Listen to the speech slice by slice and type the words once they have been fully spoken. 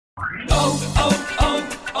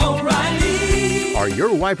O'Reilly. Are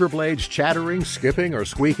your wiper blades chattering, skipping, or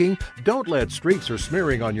squeaking? Don't let streaks or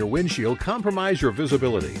smearing on your windshield compromise your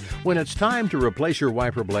visibility. When it's time to replace your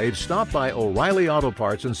wiper blades, stop by O'Reilly Auto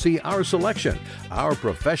Parts and see our selection. Our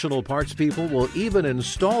professional parts people will even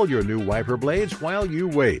install your new wiper blades while you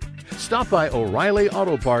wait. Stop by O'Reilly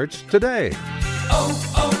Auto Parts today.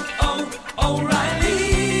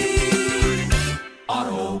 O'Reilly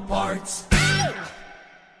Auto Parts.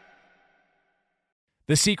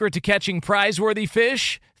 The secret to catching prize-worthy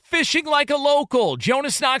fish? Fishing like a local.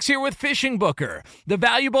 Jonas Knox here with Fishing Booker. The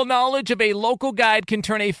valuable knowledge of a local guide can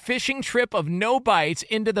turn a fishing trip of no bites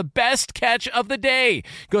into the best catch of the day.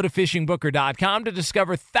 Go to fishingbooker.com to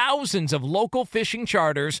discover thousands of local fishing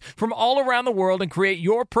charters from all around the world and create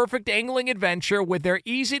your perfect angling adventure with their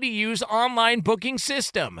easy-to-use online booking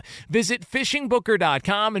system. Visit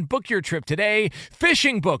fishingbooker.com and book your trip today.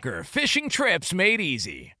 Fishing Booker. Fishing trips made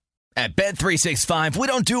easy. At Bet365, we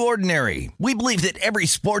don't do ordinary. We believe that every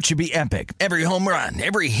sport should be epic. Every home run,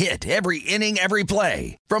 every hit, every inning, every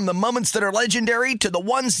play. From the moments that are legendary to the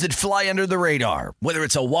ones that fly under the radar. Whether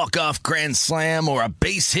it's a walk-off grand slam or a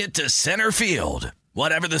base hit to center field.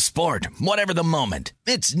 Whatever the sport, whatever the moment.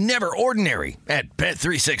 It's never ordinary at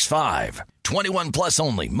Bet365. 21 plus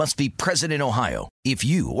only. Must be present in Ohio. If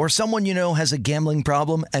you or someone you know has a gambling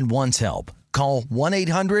problem and wants help, call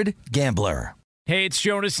 1-800-GAMBLER. Hey, it's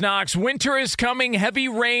Jonas Knox. Winter is coming. Heavy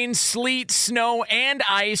rain, sleet, snow, and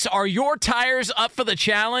ice. Are your tires up for the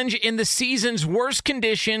challenge? In the season's worst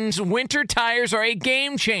conditions, winter tires are a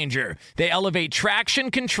game changer. They elevate traction,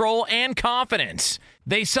 control, and confidence.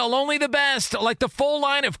 They sell only the best, like the full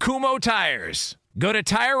line of Kumho tires. Go to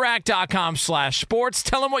TireRack.com/sports.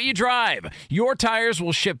 Tell them what you drive. Your tires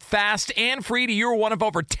will ship fast and free to your one of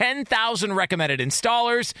over 10,000 recommended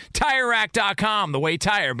installers. TireRack.com, the way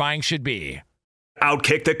tire buying should be.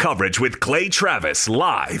 Outkick the coverage with Clay Travis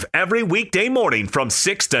live every weekday morning from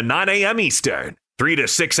 6 to 9 a.m. Eastern, 3 to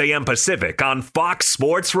 6 a.m. Pacific on Fox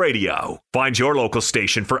Sports Radio. Find your local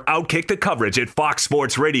station for Outkick the coverage at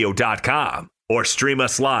foxsportsradio.com or stream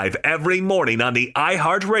us live every morning on the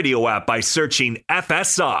iHeartRadio app by searching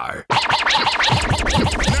FSR. Now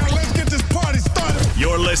let's get this party started.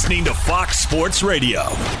 You're listening to Fox Sports Radio.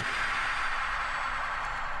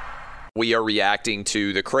 We are reacting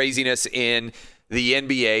to the craziness in the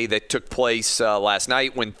NBA that took place last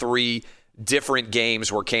night when 3 different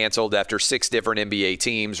games were canceled after 6 different NBA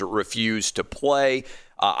teams refused to play.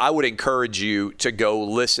 I would encourage you to go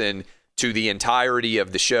listen to the entirety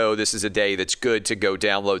of the show. This is a day that's good to go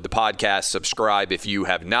download the podcast, subscribe if you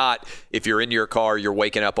have not. If you're in your car, you're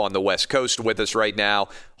waking up on the West Coast with us right now.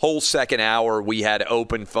 Whole second hour, we had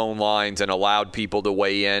open phone lines and allowed people to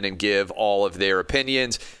weigh in and give all of their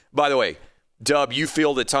opinions. By the way, Dub, you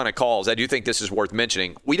field a ton of calls. I do think this is worth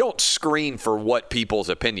mentioning. We don't screen for what people's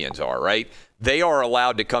opinions are, right? They are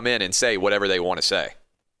allowed to come in and say whatever they want to say.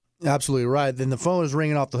 Absolutely right. Then the phone was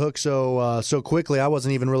ringing off the hook so quickly, I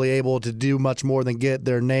wasn't even really able to do much more than get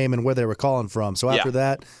their name and where they were calling from. So after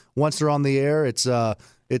that, once they're on the air, it's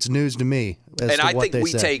news to me. And I think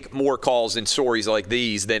we take more calls and stories like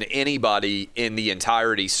these than anybody in the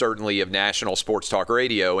entirety, certainly, of national sports talk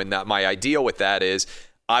radio. And that my idea with that is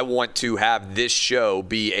I want to have this show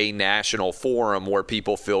be a national forum where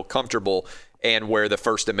people feel comfortable and where the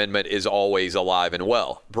First Amendment is always alive and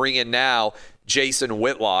well. Bring in now Jason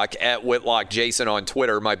Whitlock at Whitlock Jason on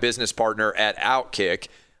Twitter, my business partner at Outkick.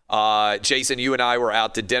 Jason, you and I were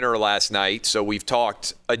out to dinner last night, so we've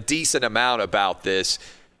talked a decent amount about this.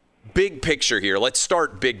 Big picture here. Let's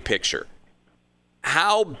start big picture.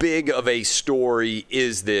 How big of a story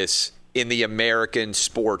is this in the American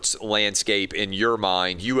sports landscape in your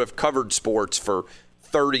mind? You have covered sports for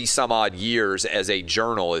 30 some odd years as a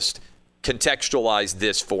journalist. Contextualize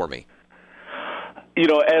this for me. You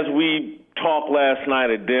know, as we talked last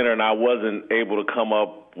night at dinner, and I wasn't able to come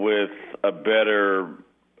up with a better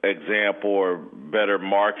example or better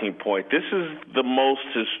marking point, this is the most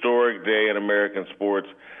historic day in American sports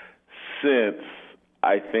since,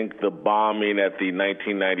 I think, the bombing at the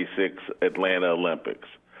 1996 Atlanta Olympics.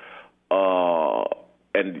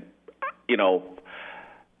 And, you know,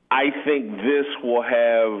 I think this will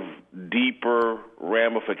have deeper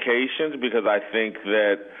ramifications because I think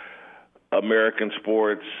that American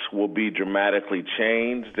sports will be dramatically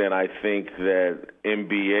changed, and I think that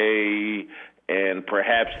NBA and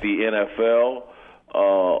perhaps the NFL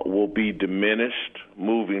will be diminished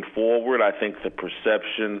moving forward. I think the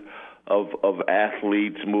perception of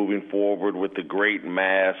athletes moving forward with the great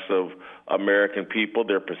mass of American people,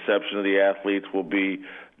 their perception of the athletes will be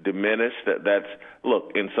diminished. That's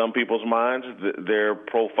look, in some people's minds, their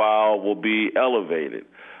profile will be elevated.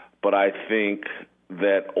 but I think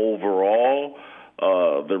that overall,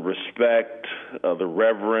 the respect, the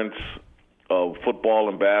reverence of football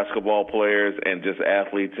and basketball players and just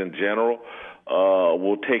athletes in general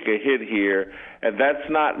will take a hit here. And that's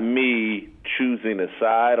not me choosing a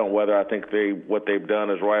side on whether I think what they've done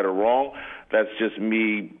is right or wrong. That's just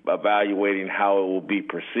me evaluating how it will be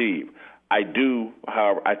perceived.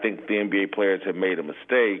 However, I think the NBA players have made a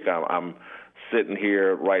mistake. I'm sitting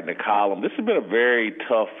here writing a column. This has been a very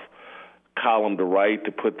tough column to write,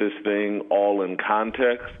 to put this thing all in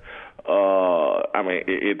context.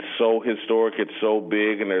 It's so historic, it's so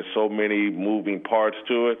big, and there's so many moving parts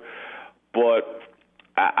to it. But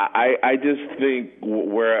I just think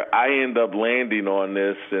where I end up landing on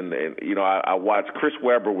this, and I watched Chris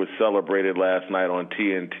Webber was celebrated last night on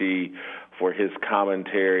TNT for his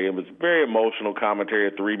commentary. It was very emotional commentary,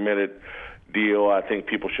 a 3-minute deal. I think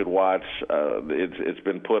people should watch. It's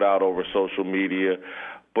been put out over social media.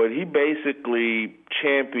 But he basically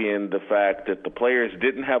championed the fact that the players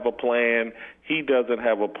didn't have a plan. He doesn't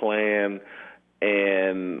have a plan.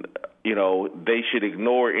 And, they should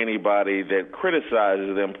ignore anybody that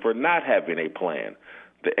criticizes them for not having a plan.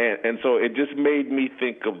 And so it just made me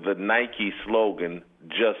think of the Nike slogan,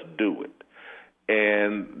 "Just do it."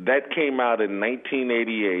 And that came out in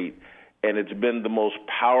 1988, and it's been the most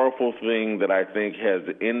powerful thing that I think has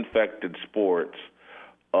infected sports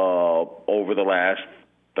over the last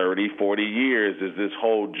 30, 40 years, is this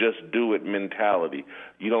whole just do it mentality.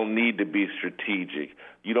 You don't need to be strategic.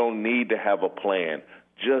 You don't need to have a plan.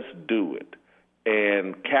 Just do it.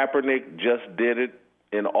 And Kaepernick just did it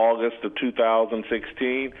in August of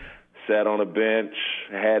 2016, sat on a bench,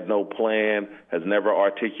 had no plan, has never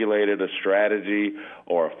articulated a strategy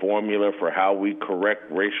or a formula for how we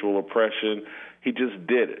correct racial oppression. He just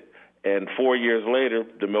did it. And 4 years later,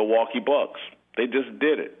 the Milwaukee Bucks, they just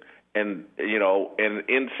did it. And, and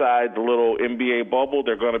inside the little NBA bubble,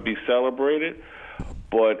 they're going to be celebrated.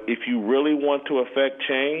 But if you really want to affect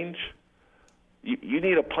change, you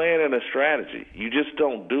need a plan and a strategy. You just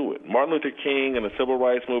don't do it. Martin Luther King and the Civil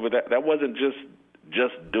Rights Movement, that wasn't just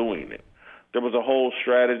doing it. There was a whole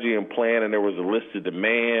strategy and plan, and there was a list of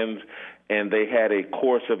demands, and they had a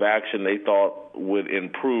course of action they thought would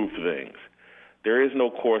improve things. There is no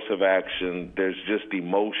course of action. There's just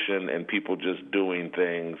emotion and people just doing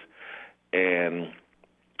things. And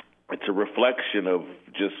it's a reflection of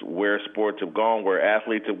just where sports have gone, where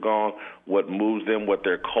athletes have gone, what moves them, what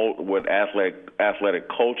athletic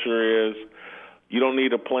culture is. You don't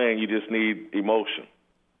need a plan. You just need emotion.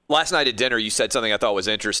 Last night at dinner, you said something I thought was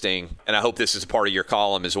interesting, and I hope this is part of your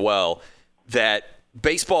column as well, that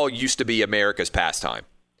baseball used to be America's pastime.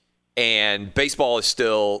 And baseball is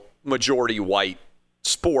still majority white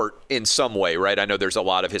sport in some way, right? I know there's a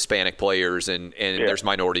lot of Hispanic players and there's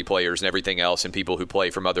minority players and everything else and people who play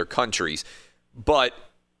from other countries. But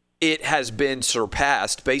it has been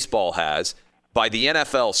surpassed, baseball has, by the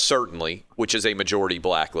NFL certainly, which is a majority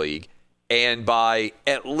black league, and by,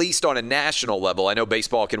 at least on a national level, I know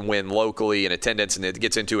baseball can win locally in attendance and it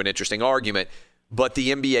gets into an interesting argument, but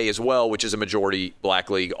the NBA as well, which is a majority black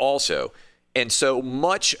league also. And so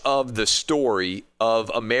much of the story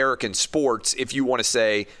of American sports, if you want to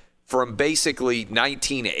say from basically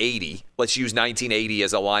 1980, let's use 1980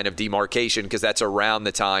 as a line of demarcation because that's around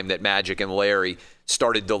the time that Magic and Larry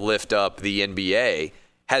started to lift up the NBA,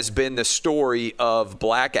 has been the story of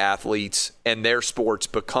black athletes and their sports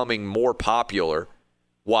becoming more popular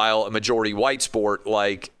while a majority white sport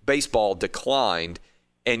like baseball declined.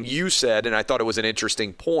 And you said, and I thought it was an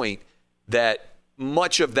interesting point, that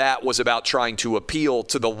much of that was about trying to appeal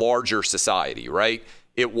to the larger society, right?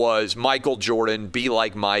 It was Michael Jordan, be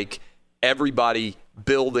like Mike, everybody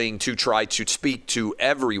building to try to speak to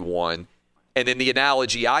everyone. And then the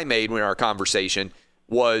analogy I made in our conversation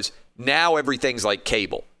was now everything's like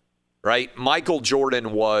cable, right? Michael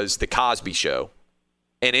Jordan was the Cosby Show.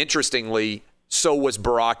 And interestingly, so was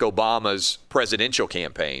Barack Obama's presidential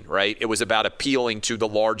campaign, right? It was about appealing to the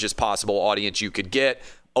largest possible audience you could get.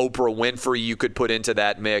 Oprah Winfrey you could put into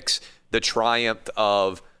that mix, the triumph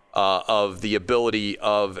of the ability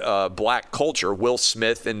of black culture, Will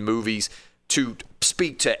Smith in movies, to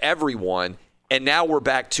speak to everyone. And now we're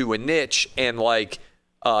back to a niche, and like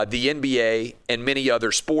the NBA and many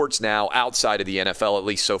other sports now outside of the NFL, at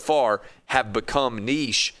least so far, have become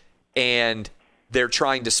niche, and they're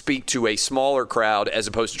trying to speak to a smaller crowd as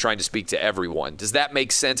opposed to trying to speak to everyone. Does that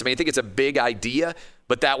make sense? I mean, I think it's a big idea,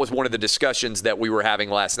 but that was one of the discussions that we were having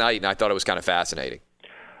last night, and I thought it was kind of fascinating.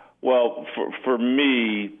 Well, for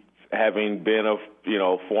me, having been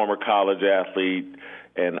a former college athlete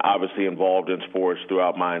and obviously involved in sports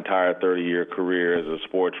throughout my entire 30-year career as a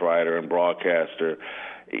sports writer and broadcaster,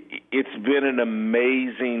 it's been an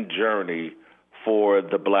amazing journey for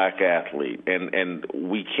the black athlete, and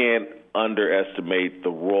we can't underestimate the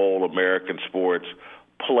role American sports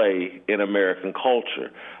play in American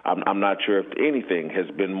culture. I'm not sure if anything has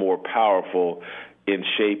been more powerful in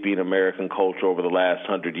shaping American culture over the last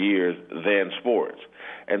 100 years than sports.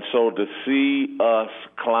 And so to see us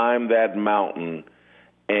climb that mountain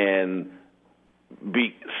and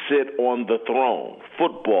sit on the throne,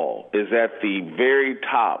 football is at the very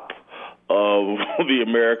top of the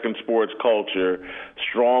American sports culture,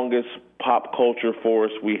 strongest pop culture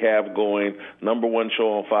force we have going, number one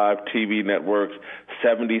show on 5 TV networks,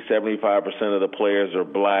 70-75% of the players are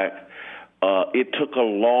black. It took a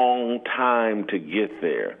long time to get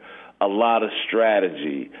there, a lot of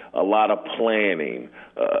strategy, a lot of planning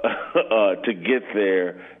to get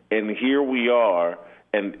there, and here we are.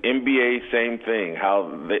 And NBA, same thing,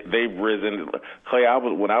 how they've risen. Clay,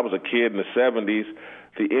 when I was a kid in the 70s,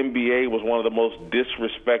 the NBA was one of the most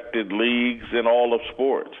disrespected leagues in all of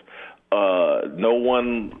sports. No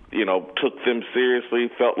one, took them seriously,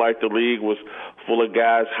 felt like the league was full of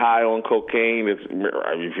guys high on cocaine. If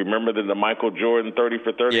you remember the Michael Jordan 30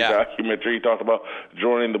 for 30 documentary, he talked about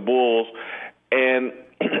joining the Bulls. And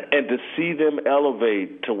to see them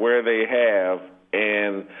elevate to where they have,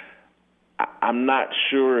 and I'm not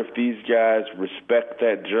sure if these guys respect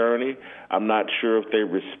that journey. I'm not sure if they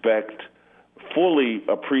fully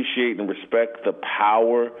appreciate and respect the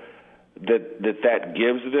power that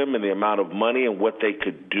gives them and the amount of money and what they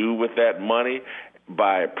could do with that money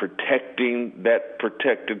by protecting that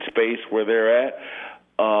protected space where they're at.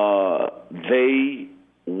 They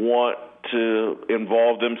want to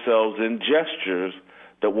involve themselves in gestures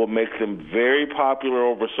that will make them very popular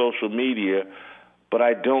over social media, but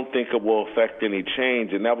I don't think it will affect any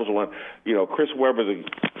change. And that was one, Chris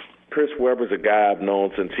Webber's a guy I've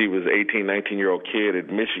known since he was 18, 19-year-old kid at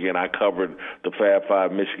Michigan. I covered the Fab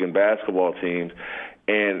Five Michigan basketball teams.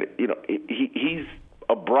 And, he's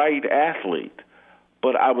a bright athlete.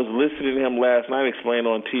 But I was listening to him last night explain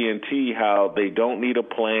on TNT how they don't need a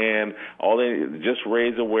plan. All they just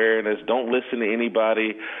raise awareness. Don't listen to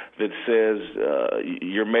anybody that says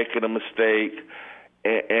you're making a mistake.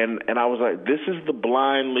 And I was like, this is the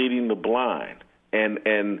blind leading the blind. And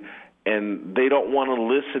they don't want to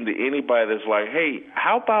listen to anybody that's like, hey,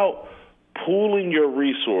 how about pooling your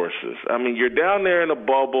resources? I mean, you're down there in a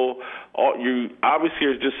bubble. You obviously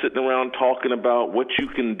are just sitting around talking about what you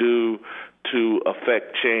can do to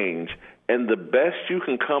affect change. And the best you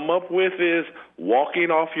can come up with is walking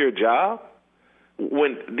off your job.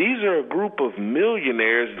 When these are a group of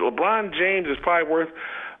millionaires, LeBron James is probably worth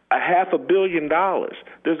 $500 million.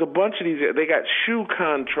 There's a bunch of these. They got shoe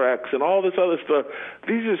contracts and all this other stuff.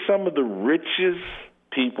 These are some of the richest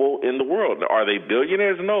people in the world. Are they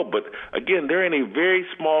billionaires? No, but again, they're in a very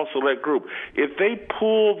small select group. If they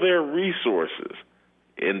pool their resources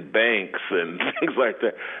in banks and things like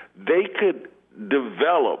that, they could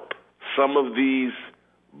develop some of these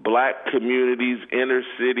black communities, inner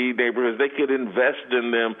city neighborhoods. They could invest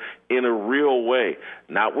in them in a real way,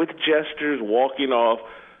 not with gestures, walking off.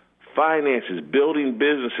 Finances, building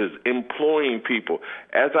businesses, employing people.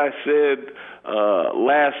 As I said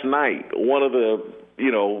last night, one of the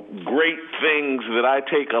great things that I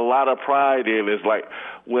take a lot of pride in is like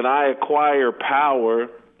when I acquire power,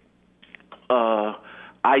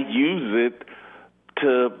 I use it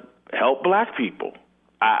to help black people.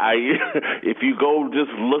 If you go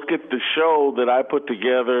just look at the show that I put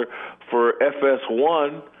together for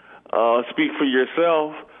FS1, Speak for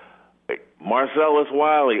Yourself. Marcellus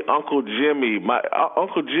Wiley, Uncle Jimmy.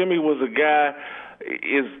 Uncle Jimmy was a guy,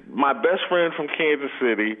 is my best friend from Kansas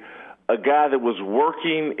City, a guy that was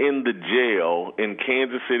working in the jail in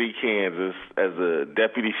Kansas City, Kansas, as a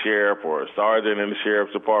deputy sheriff or a sergeant in the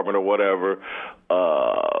sheriff's department or whatever,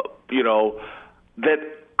 that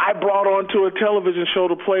I brought onto a television show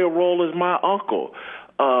to play a role as my uncle.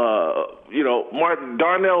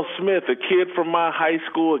 Darnell Smith, a kid from my high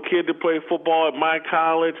school, a kid that played football at my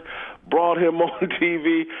college, brought him on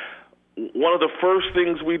TV. One of the first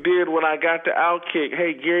things we did when I got to Outkick,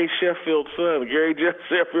 hey, Gary Sheffield's son, Gary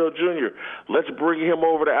Sheffield Jr., let's bring him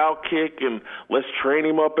over to Outkick and let's train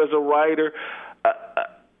him up as a writer.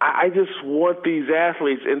 I just want these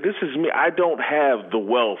athletes, and this is me, I don't have the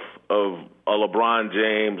wealth of a LeBron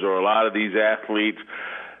James or a lot of these athletes.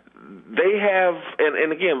 They have,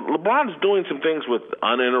 and again, LeBron's doing some things with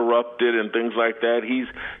Uninterrupted and things like that. He's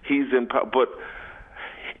in, but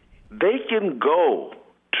they can go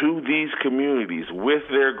to these communities with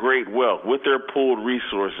their great wealth, with their pooled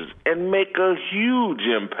resources, and make a huge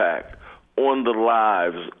impact on the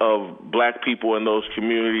lives of black people in those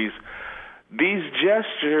communities these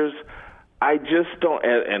gestures, I just don't.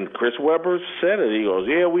 And Chris Webber said it. He goes,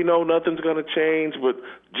 "Yeah, we know nothing's going to change, but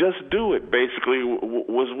just do it." Basically,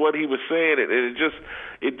 was what he was saying.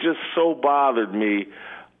 It just so bothered me.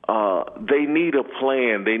 They need a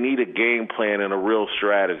plan. They need a game plan and a real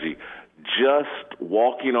strategy. Just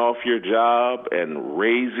walking off your job and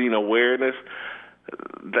raising awareness,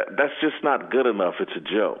 that's just not good enough. It's a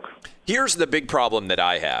joke. Here's the big problem that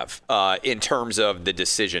I have in terms of the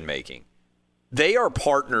decision making. They are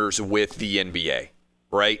partners with the NBA,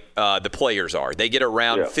 right? The players are. They get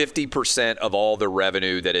around 50% of all the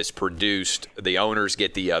revenue that is produced. The owners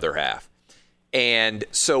get the other half. And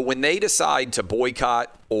so when they decide to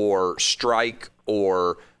boycott or strike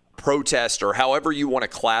or protest or however you want to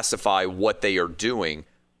classify what they are doing,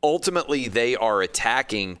 ultimately they are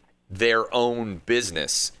attacking their own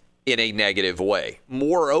business in a negative way.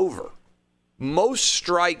 Moreover, most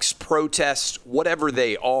strikes, protests, whatever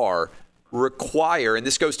they are, require, and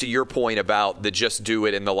this goes to your point about the just do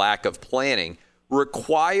it and the lack of planning,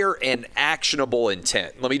 require an actionable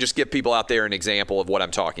intent. Let me just give people out there an example of what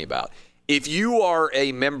I'm talking about. If you are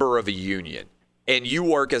a member of a union and you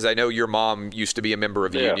work, as I know your mom used to be a member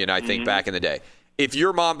of a union, I think, back in the day. If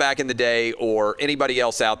your mom back in the day or anybody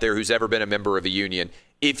else out there who's ever been a member of a union,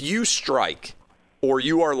 if you strike or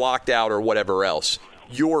you are locked out or whatever else,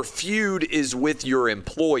 your feud is with your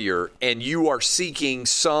employer and you are seeking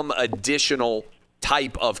some additional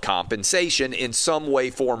type of compensation in some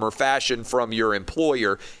way, form, or fashion from your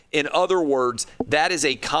employer. In other words, that is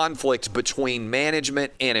a conflict between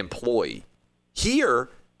management and employee. Here,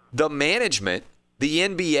 the management, the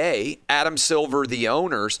NBA, Adam Silver, the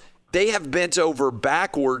owners, they have bent over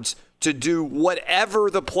backwards to do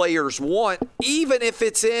whatever the players want, even if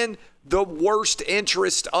it's in the worst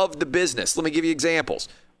interest of the business. Let me give you examples.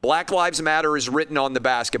 Black Lives Matter is written on the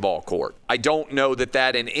basketball court. I don't know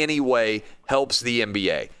that in any way helps the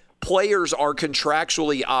NBA. Players are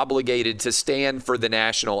contractually obligated to stand for the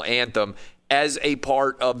national anthem as a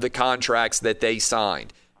part of the contracts that they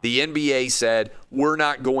signed. The NBA said, we're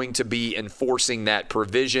not going to be enforcing that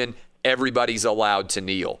provision. Everybody's allowed to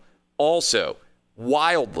kneel. Also,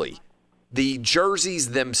 wildly, the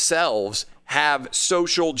jerseys themselves have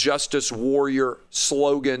social justice warrior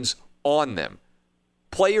slogans on them.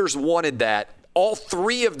 Players wanted that. All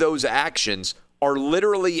three of those actions are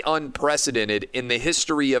literally unprecedented in the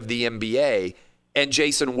history of the NBA. And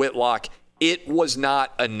Jason Whitlock, it was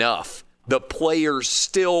not enough. The players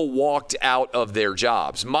still walked out of their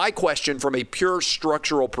jobs. My question from a pure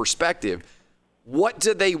structural perspective, what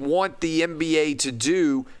do they want the NBA to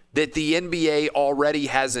do that the NBA already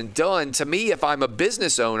hasn't done? To me, if I'm a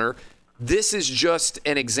business owner, this is just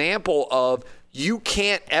an example of you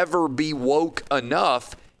can't ever be woke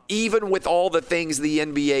enough, even with all the things the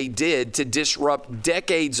NBA did to disrupt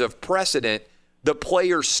decades of precedent. The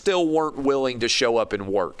players still weren't willing to show up and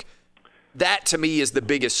work. That, to me, is the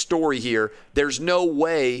biggest story here. There's no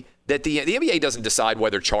way that the NBA doesn't decide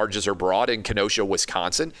whether charges are brought in Kenosha,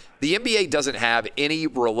 Wisconsin. The NBA doesn't have any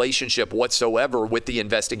relationship whatsoever with the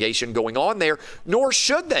investigation going on there, nor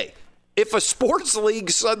should they. If a sports league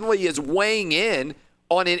suddenly is weighing in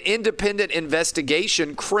on an independent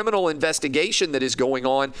investigation, criminal investigation that is going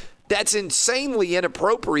on, that's insanely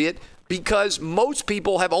inappropriate because most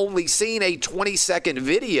people have only seen a 20-second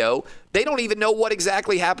video. They don't even know what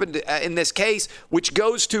exactly happened in this case, which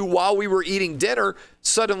goes to while we were eating dinner,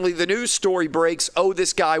 suddenly the news story breaks, oh,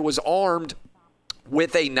 this guy was armed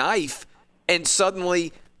with a knife, and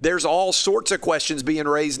suddenly there's all sorts of questions being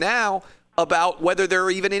raised now about whether there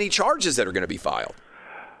are even any charges that are going to be filed.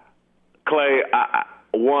 Clay,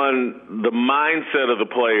 one, the mindset of the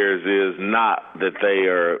players is not that they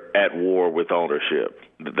are at war with ownership.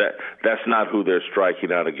 That's not who they're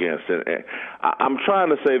striking out against. And I'm trying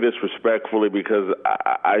to say this respectfully because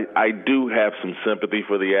I do have some sympathy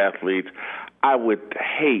for the athletes. I would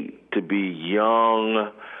hate to be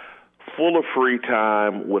young, full of free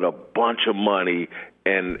time, with a bunch of money,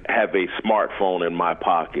 and have a smartphone in my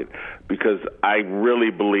pocket, because I really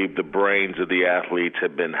believe the brains of the athletes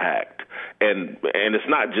have been hacked. And it's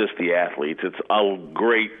not just the athletes. It's a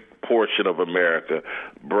great portion of America.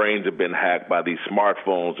 Brains have been hacked by these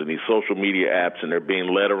smartphones and these social media apps, and they're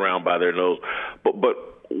being led around by their nose. But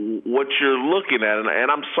what you're looking at,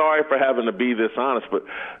 and I'm sorry for having to be this honest, but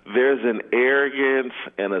there's an arrogance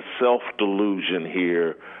and a self-delusion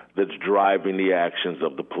here that's driving the actions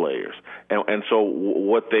of the players. And so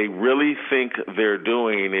what they really think they're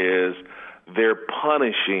doing is they're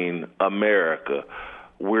punishing America.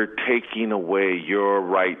 We're taking away your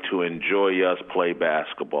right to enjoy us play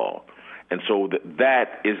basketball. And so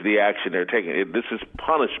that is the action they're taking. This is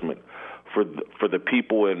punishment for the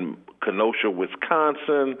people in Kenosha,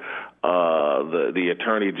 Wisconsin, the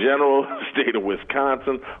Attorney General of the state of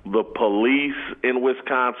Wisconsin, the police in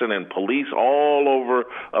Wisconsin, and police all over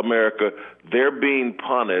America, they're being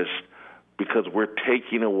punished because we're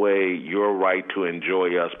taking away your right to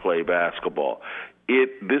enjoy us play basketball.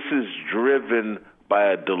 This is driven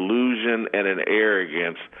by a delusion and an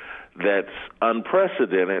arrogance that's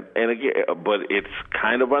unprecedented, and again, but it's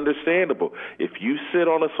kind of understandable. If you sit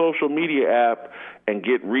on a social media app and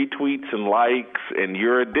get retweets and likes, and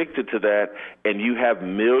you're addicted to that, and you have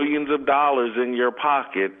millions of dollars in your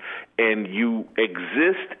pocket, and you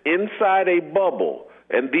exist inside a bubble,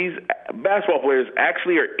 and these basketball players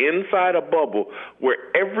actually are inside a bubble where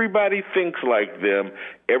everybody thinks like them.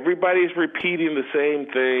 Everybody's repeating the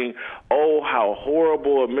same thing. Oh, how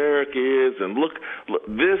horrible America is. And look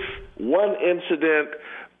this one incident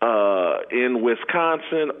in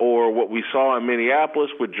Wisconsin, or what we saw in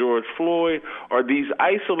Minneapolis with George Floyd, are these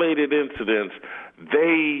isolated incidents.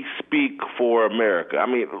 They speak for America. I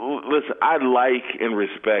mean, listen, I like and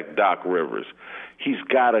respect Doc Rivers. He's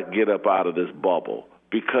got to get up out of this bubble.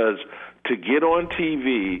 Because to get on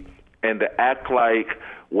TV and to act like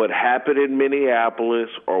what happened in Minneapolis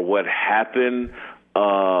or what happened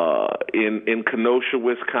in Kenosha,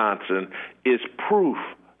 Wisconsin, is proof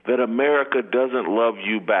that America doesn't love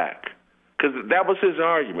you back. Because that was his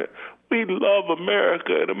argument. We love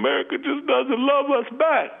America, and America just doesn't love us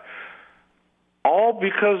back. All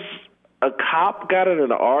because a cop got in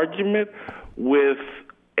an argument with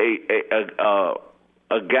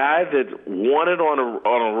a guy that wanted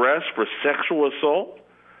on arrest for sexual assault.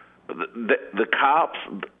 The cops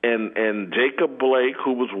and Jacob Blake,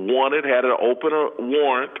 who was wanted, had an open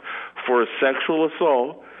warrant for a sexual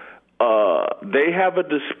assault. They have a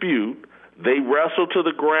dispute. They wrestle to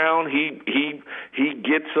the ground. He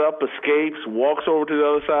gets up, escapes, walks over to the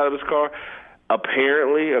other side of his car.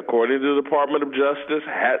 Apparently, according to the Department of Justice,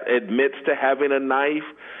 admits to having a knife.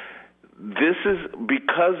 This is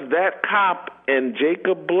because that cop and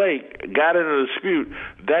Jacob Blake got in a dispute.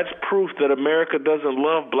 That's proof that America doesn't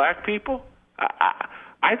love black people.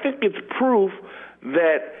 I think it's proof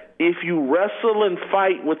that if you wrestle and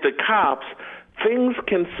fight with the cops, things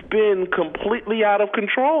can spin completely out of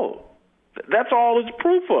control. That's all it's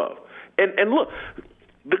proof of. And look,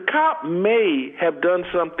 the cop may have done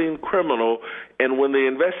something criminal, and when the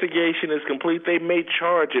investigation is complete, they may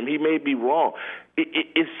charge him. He may be wrong.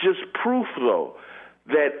 It's just proof, though,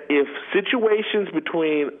 that if situations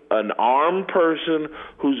between an armed person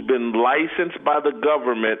who's been licensed by the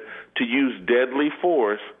government to use deadly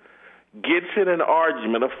force gets in an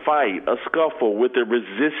argument, a fight, a scuffle with a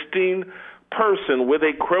resisting person with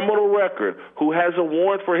a criminal record who has a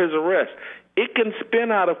warrant for his arrest, it can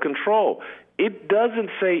spin out of control. It doesn't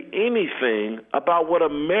say anything about what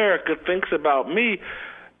America thinks about me.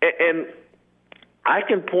 And I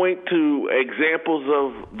can point to examples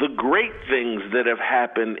of the great things that have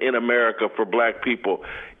happened in America for black people.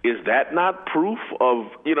 Is that not proof of,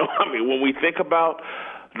 when we think about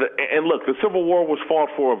and look, the Civil War was fought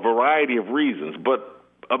for a variety of reasons, but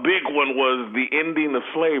a big one was the ending of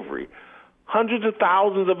slavery. Hundreds of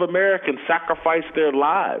thousands of Americans sacrificed their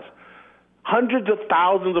lives. Hundreds of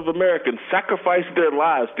thousands of Americans sacrificed their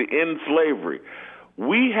lives to end slavery.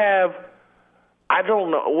 We have, I don't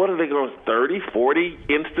know, what are they going, 30, 40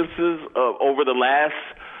 instances over the last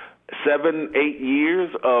 7, 8 years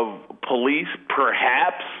of police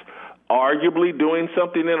perhaps arguably doing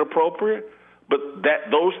something inappropriate? But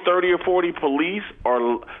those 30 or 40 police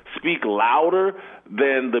speak louder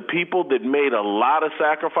than the people that made a lot of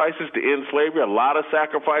sacrifices to end slavery, a lot of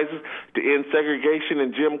sacrifices to end segregation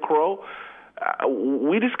and Jim Crow.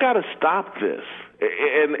 We just got to stop this.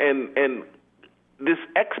 And this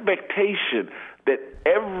expectation that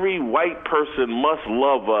every white person must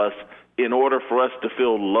love us in order for us to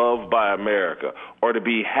feel loved by America or to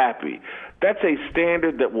be happy. That's a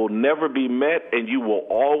standard that will never be met, and you will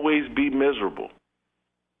always be miserable.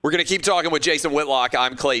 We're going to keep talking with Jason Whitlock.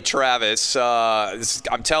 I'm Clay Travis.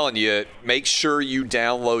 I'm telling you, make sure you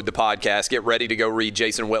download the podcast. Get ready to go read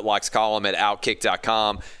Jason Whitlock's column at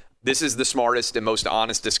Outkick.com. This is the smartest and most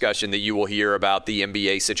honest discussion that you will hear about the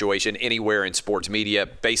NBA situation anywhere in sports media.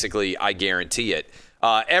 Basically, I guarantee it.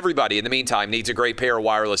 Everybody, in the meantime, needs a great pair of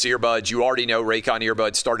wireless earbuds. You already know Raycon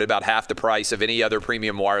earbuds start at about half the price of any other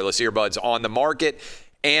premium wireless earbuds on the market,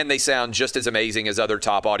 and they sound just as amazing as other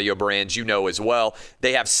top audio brands you know as well.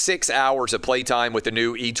 They have 6 hours of playtime with the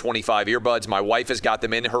new E25 earbuds. My wife has got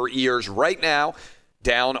them in her ears right now,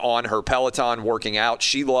 down on her Peloton working out.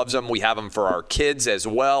 She loves them. We have them for our kids as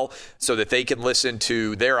well so that they can listen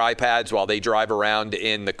to their iPads while they drive around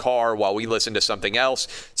in the car while we listen to something else.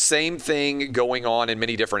 Same thing going on in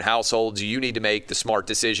many different households. You need to make the smart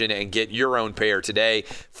decision and get your own pair today.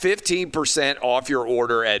 15% off your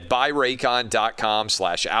order at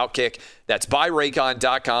buyraycon.com/outkick. That's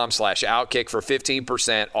buyraycon.com/outkick for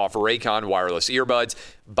 15% off Raycon wireless earbuds.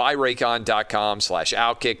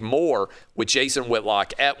 Buyraycon.com/outkick. More with Jason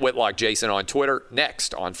Whitlock at WhitlockJason on Twitter.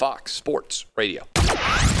 Next on Fox Sports Radio.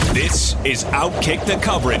 This is Outkick the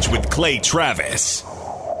Coverage with Clay Travis.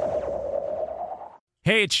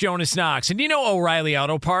 Hey, it's Jonas Knox, and you know O'Reilly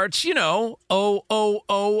Auto Parts. You know,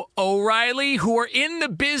 O'Reilly, who are in the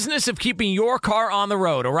business of keeping your car on the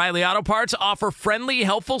road. O'Reilly Auto Parts offer friendly,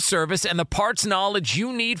 helpful service and the parts knowledge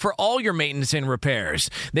you need for all your maintenance and repairs.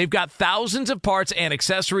 They've got thousands of parts and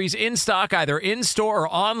accessories in stock, either in-store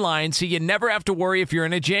or online, so you never have to worry if you're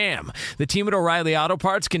in a jam. The team at O'Reilly Auto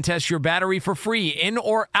Parts can test your battery for free in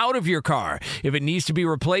or out of your car. If it needs to be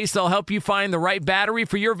replaced, they'll help you find the right battery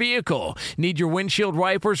for your vehicle. Need your windshield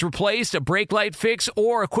wipers replaced, a brake light fix,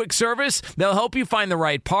 or a quick service? They'll help you find the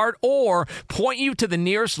right part or point you to the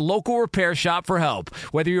nearest local repair shop for help.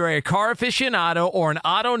 Whether you're a car aficionado or an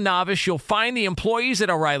auto novice, you'll find the employees at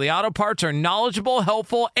O'Reilly Auto Parts are knowledgeable,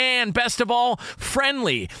 helpful, and best of all,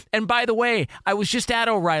 friendly. And by the way, I was just at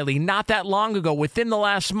O'Reilly not that long ago, within the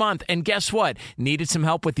last month, and guess what? Needed some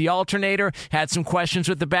help with the alternator, had some questions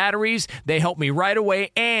with the batteries. They helped me right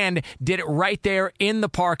away and did it right there in the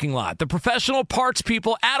parking lot. The professional parts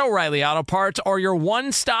people at O'Reilly Auto Parts are your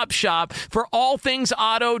one-stop shop for all things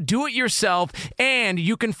auto, do-it-yourself, and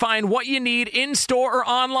you can find what you need in-store or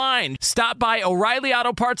online. Stop by O'Reilly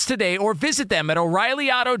Auto Parts today or visit them at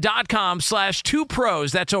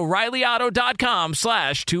O'ReillyAuto.com/2pros. That's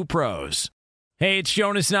O'ReillyAuto.com/2pros. Hey, it's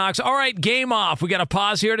Jonas Knox. All right, game off. We got to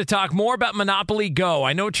pause here to talk more about Monopoly Go.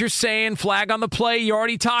 I know what you're saying. Flag on the play. You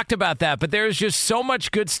already talked about that, but there's just so much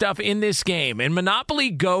good stuff in this game. In Monopoly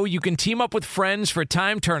Go, you can team up with friends for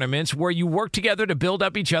time tournaments where you work together to build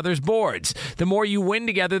up each other's boards. The more you win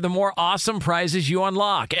together, the more awesome prizes you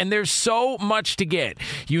unlock. And there's so much to get.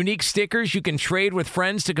 Unique stickers you can trade with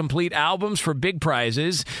friends to complete albums for big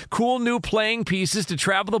prizes. Cool new playing pieces to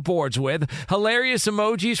travel the boards with. Hilarious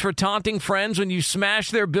emojis for taunting friends when you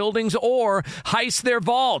smash their buildings or heist their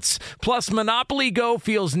vaults. Plus, Monopoly Go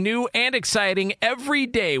feels new and exciting every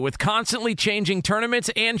day with constantly changing tournaments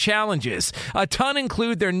and challenges. A ton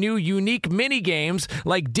include their new unique mini games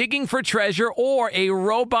like digging for treasure or a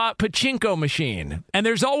robot pachinko machine. And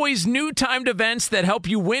there's always new timed events that help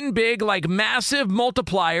you win big, like massive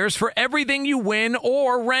multipliers for everything you win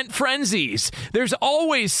or rent frenzies. There's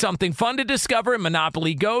always something fun to discover in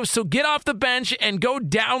Monopoly Go, so get off the bench and go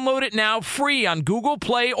download it now free on Google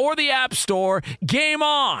Play or the App Store. Game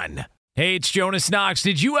on! Hey, it's Jonas Knox.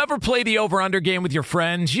 Did you ever play the over-under game with your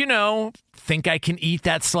friends? You know, think I can eat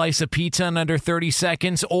that slice of pizza in under 30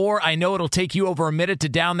 seconds, or I know it'll take you over a minute to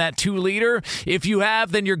down that 2-liter. If you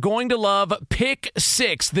have, then you're going to love Pick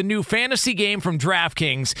 6, the new fantasy game from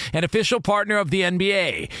DraftKings, an official partner of the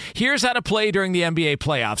NBA. Here's how to play during the NBA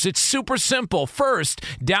playoffs. It's super simple. First,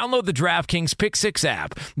 download the DraftKings Pick 6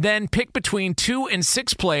 app. Then pick between 2 and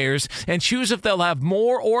 6 players and choose if they'll have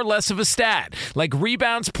more or less of a stat, like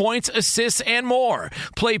rebounds, points, assists, and more.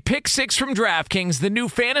 Play Pick 6 from DraftKings, the new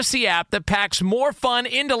fantasy app that packs more fun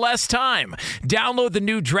into less time. Download the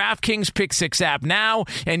new DraftKings Pick 6 app now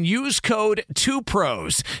and use code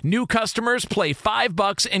 2pros. New customers play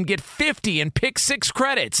 $5 and get 50 in Pick 6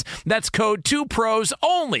 credits. That's code 2pros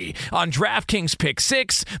only on DraftKings Pick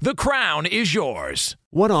 6. The crown is yours.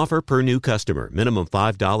 One offer per new customer. Minimum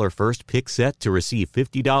 $5 first pick set to receive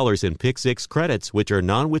 $50 in Pick 6 credits, which are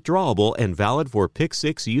non-withdrawable and valid for Pick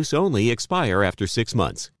 6 use only. Expire after 6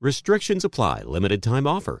 months. Restrictions apply. Limited time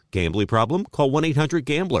offer. Gambling problem? Call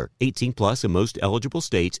 1-800-GAMBLER. 18 plus in most eligible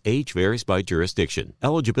states. Age varies by jurisdiction.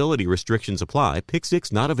 Eligibility restrictions apply. Pick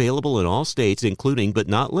 6 not available in all states, including but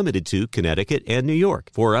not limited to Connecticut and New York.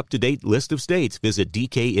 For up-to-date list of states, visit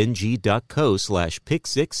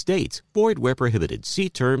dkng.co/pick6states. Void where prohibited. See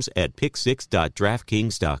terms at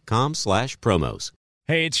pick6.draftkings.com/promos.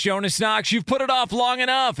 Hey, it's Jonas Knox. You've put it off long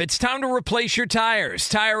enough. It's time to replace your tires.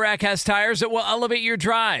 Tire Rack has tires that will elevate your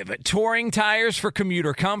drive. Touring tires for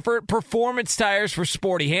commuter comfort, performance tires for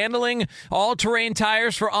sporty handling, all-terrain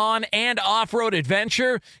tires for on- and off-road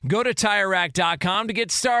adventure. Go to TireRack.com to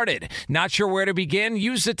get started. Not sure where to begin?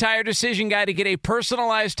 Use the Tire Decision Guide to get a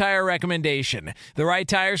personalized tire recommendation. The right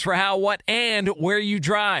tires for how, what, and where you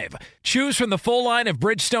drive. Choose from the full line of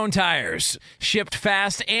Bridgestone tires. Shipped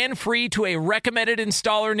fast and free to a recommended installer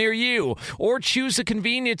installer near you, or choose the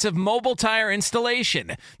convenience of mobile tire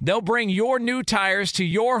installation. They'll bring your new tires to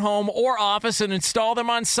your home or office and install them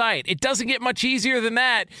on site. It doesn't get much easier than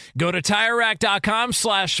that. Go to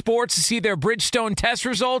TireRack.com/sports to see their Bridgestone test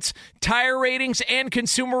results, tire ratings, and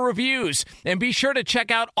consumer reviews. And be sure to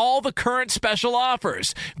check out all the current special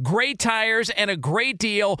offers. Great tires and a great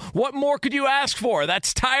deal. What more could you ask for?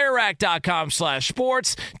 That's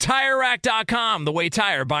TireRack.com/sports. TireRack.com, the way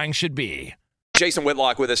tire buying should be. Jason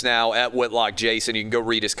Whitlock with us now at Whitlock Jason. You can go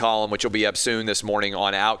read his column, which will be up soon this morning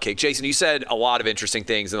on Outkick. Jason, you said a lot of interesting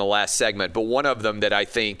things in the last segment, but one of them that I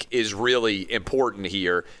think is really important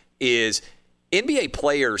here is NBA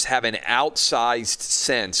players have an outsized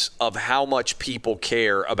sense of how much people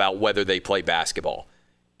care about whether they play basketball.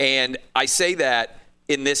 And I say that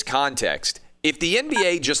in this context. If the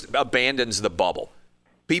NBA just abandons the bubble,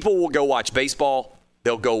 people will go watch baseball,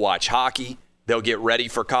 they'll go watch hockey, they'll get ready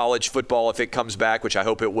for college football if it comes back, which I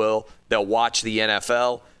hope it will. They'll watch the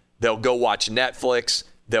NFL, they'll go watch Netflix,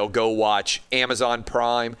 they'll go watch Amazon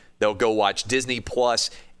Prime, they'll go watch Disney Plus.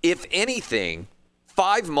 If anything,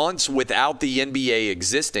 5 months without the NBA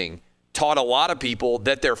existing taught a lot of people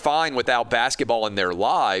that they're fine without basketball in their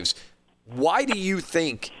lives. Why do you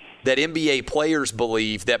think that NBA players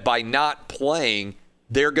believe that by not playing,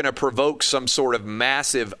 they're going to provoke some sort of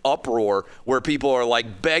massive uproar where people are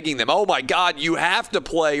like begging them, oh my God, you have to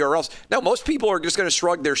play or else? No, most people are just going to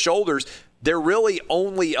shrug their shoulders. They're really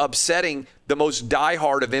only upsetting the most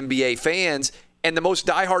diehard of NBA fans, and the most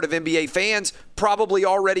diehard of NBA fans probably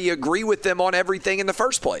already agree with them on everything in the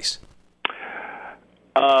first place.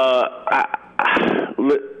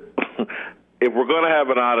 If we're going to have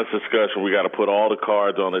an honest discussion, we got to put all the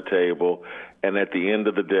cards on the table. And at the end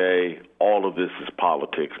of the day, all of this is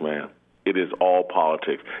politics, man. It is all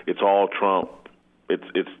politics. It's all Trump. It's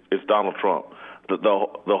Donald Trump. The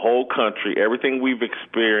whole country, everything we've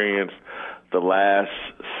experienced the last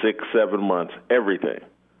 6-7 months, everything.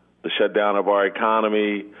 The shutdown of our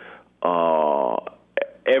economy,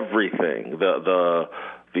 everything. The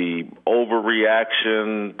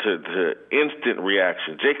overreaction to instant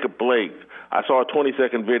reaction. Jacob Blake. I saw a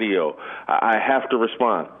 20-second video. I have to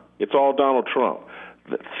respond. It's all Donald Trump.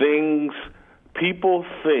 People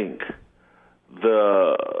think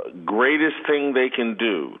the greatest thing they can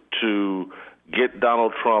do to get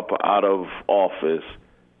Donald Trump out of office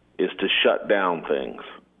is to shut down things.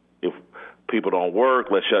 If people don't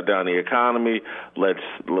work, let's shut down the economy.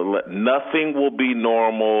 Nothing will be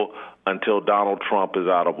normal until Donald Trump is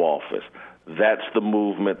out of office. That's the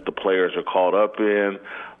movement the players are caught up in.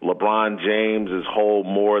 LeBron James' whole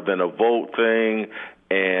more than a vote thing,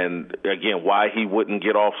 and again, why he wouldn't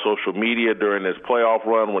get off social media during his playoff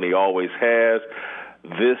run when he always has.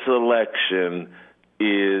 This election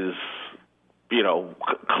is,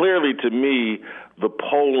 clearly to me, the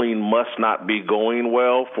polling must not be going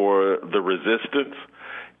well for the resistance,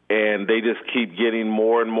 and they just keep getting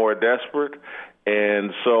more and more desperate.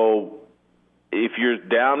 And so if you're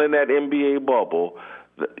down in that NBA bubble,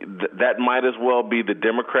 that might as well be the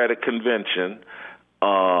Democratic convention.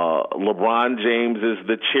 LeBron James is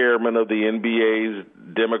the chairman of the NBA's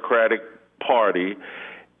Democratic Party,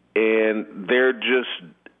 and they're just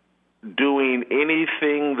doing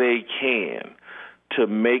anything they can to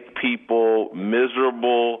make people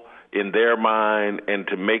miserable in their mind and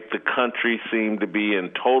to make the country seem to be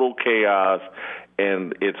in total chaos.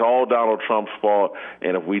 And it's all Donald Trump's fault.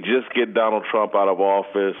 And if we just get Donald Trump out of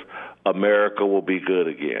office, America will be good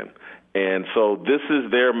again. And so this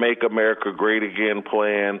is their Make America Great Again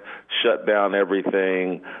plan, shut down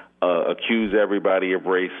everything, accuse everybody of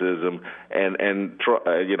racism. And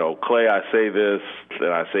Clay, I say this,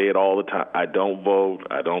 and I say it all the time, I don't vote,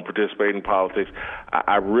 I don't participate in politics.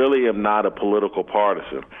 I really am not a political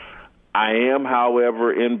partisan. I am,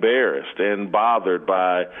 however, embarrassed and bothered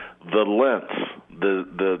by the lengths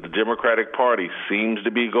the Democratic Party seems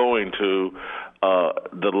to be going to,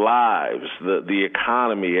 the lives, the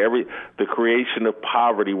economy, the creation of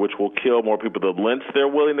poverty, which will kill more people, the lengths they're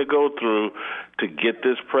willing to go through to get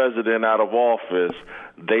this president out of office.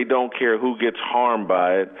 They don't care who gets harmed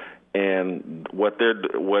by it. And what's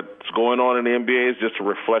going on in the NBA is just a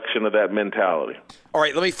reflection of that mentality. All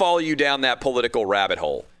right, let me follow you down that political rabbit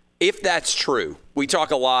hole. If that's true, we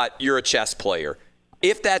talk a lot, you're a chess player.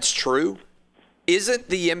 If that's true, isn't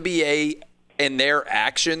the NBA and their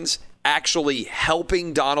actions actually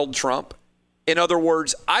helping Donald Trump? In other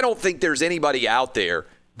words, I don't think there's anybody out there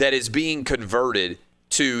that is being converted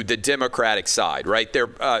to the Democratic side, right? The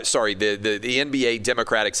NBA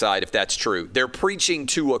Democratic side, if that's true. They're preaching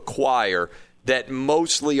to a choir that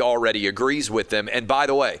mostly already agrees with them. And by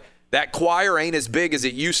the way, that choir ain't as big as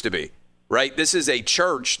it used to be. right? This is a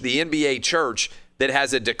church, the NBA church, that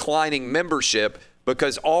has a declining membership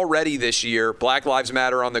because already this year, Black Lives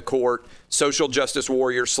Matter on the court, social justice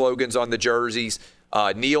warrior slogans on the jerseys,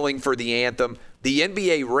 kneeling for the anthem. The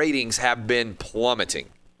NBA ratings have been plummeting,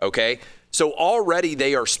 okay? So already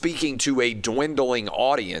they are speaking to a dwindling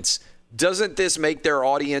audience. Doesn't this make their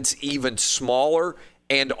audience even smaller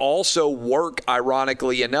and also work,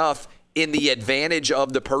 ironically enough, in the advantage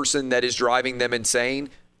of the person that is driving them insane,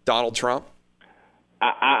 Donald Trump?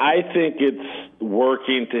 I think it's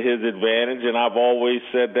working to his advantage, and I've always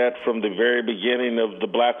said that from the very beginning of the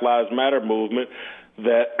Black Lives Matter movement,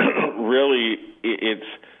 that really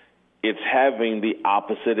it's having the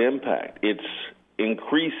opposite impact. It's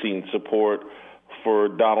increasing support for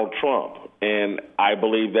Donald Trump, and I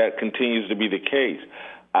believe that continues to be the case.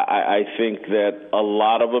 I think that a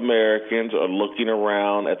lot of Americans are looking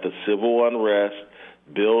around at the civil unrest,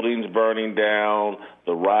 buildings burning down,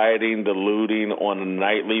 the rioting, the looting on a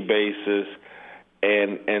nightly basis,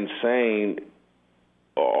 and saying,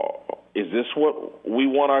 is this what we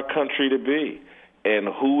want our country to be? And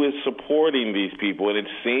who is supporting these people? And it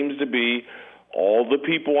seems to be all the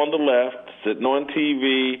people on the left sitting on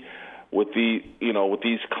TV with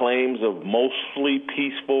these claims of mostly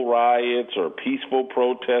peaceful riots or peaceful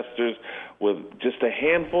protesters, with just a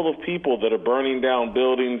handful of people that are burning down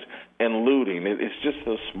buildings and looting. It's just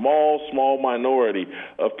a small minority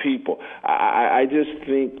of people. I just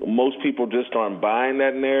think most people just aren't buying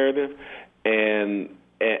that narrative and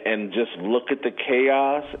just look at the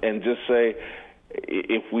chaos and just say,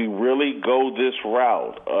 if we really go this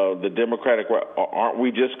route, the Democratic route, aren't we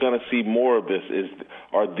just going to see more of this?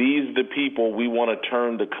 Are these the people we want to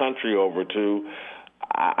turn the country over to?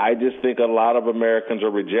 I just think a lot of Americans are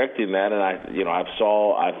rejecting that, and I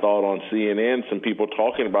thought on CNN some people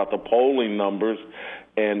talking about the polling numbers,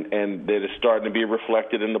 and that it's starting to be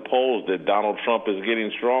reflected in the polls that Donald Trump is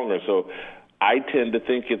getting stronger. So I tend to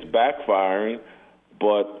think it's backfiring,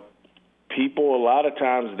 but people, a lot of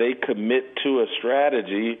times, they commit to a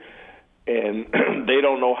strategy and they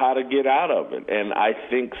don't know how to get out of it. And I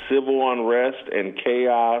think civil unrest and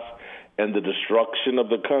chaos and the destruction of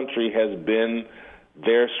the country has been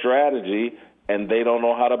their strategy, and they don't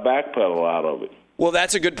know how to backpedal out of it. Well,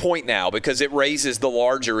 that's a good point now, because it raises the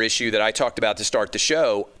larger issue that I talked about to start the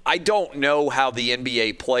show. I don't know how the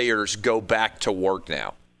NBA players go back to work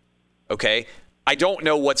now, okay? I don't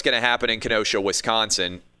know what's going to happen in Kenosha,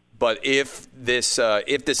 Wisconsin. But if this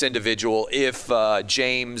individual,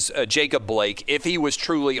 Jacob Blake, if he was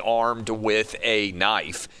truly armed with a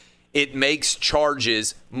knife, it makes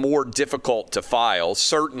charges more difficult to file.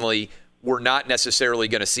 Certainly, we're not necessarily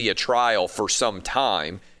going to see a trial for some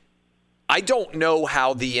time. I don't know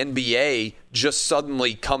how the NBA just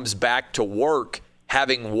suddenly comes back to work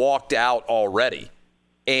having walked out already.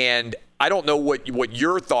 And I don't know what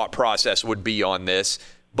your thought process would be on this.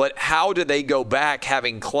 But how do they go back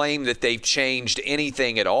having claimed that they've changed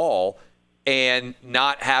anything at all and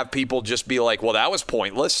not have people just be like, well, that was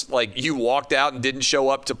pointless. Like, you walked out and didn't show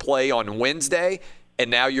up to play on Wednesday, and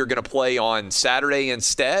now you're going to play on Saturday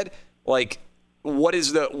instead? Like, what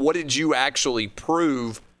did you actually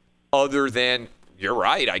prove other than, you're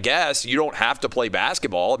right, I guess, you don't have to play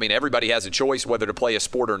basketball. I mean, everybody has a choice whether to play a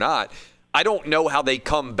sport or not. I don't know how they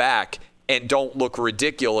come back and don't look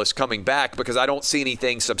ridiculous coming back, because I don't see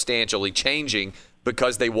anything substantially changing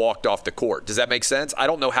because they walked off the court. Does that make sense? I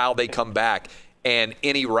don't know how they come back and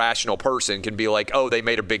any rational person can be like, oh, they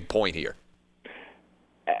made a big point here.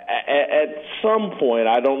 At some point,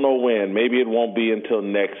 I don't know when, maybe it won't be until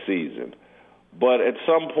next season, but at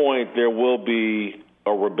some point there will be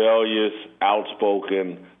a rebellious,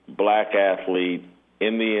 outspoken black athlete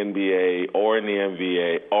in the NBA or in the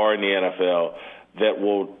NBA or in the NFL that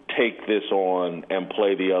will take this on and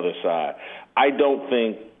play the other side. I don't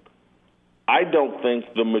think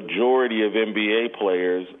the majority of NBA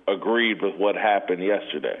players agreed with what happened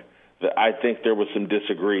yesterday. I think there was some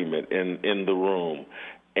disagreement in the room.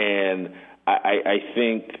 And I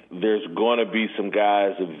think there's going to be some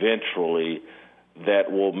guys eventually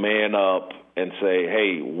that will man up and say,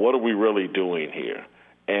 hey, what are we really doing here?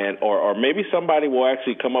 And or maybe somebody will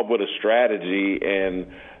actually come up with a strategy and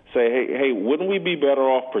say, hey, wouldn't we be better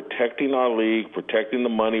off protecting our league, protecting the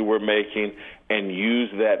money we're making, and use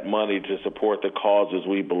that money to support the causes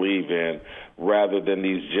we believe in rather than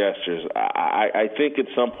these gestures? I think at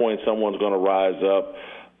some point someone's going to rise up,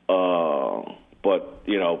 but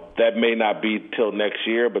that may not be till next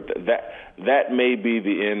year. But that may be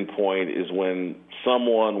the end point, is when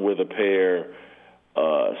someone with a pair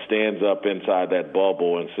stands up inside that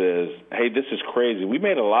bubble and says, hey, this is crazy. We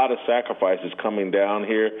made a lot of sacrifices coming down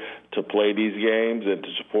here to play these games and to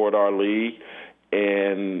support our league,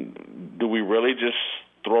 and do we really just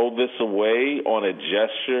throw this away on a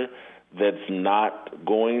gesture that's not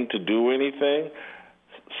going to do anything?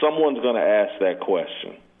 Someone's going to ask that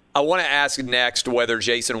question. I want to ask next whether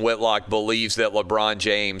Jason Whitlock believes that LeBron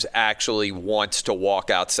James actually wants to walk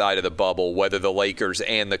outside of the bubble, whether the Lakers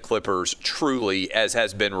and the Clippers truly, as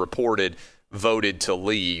has been reported, voted to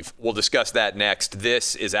leave. We'll discuss that next.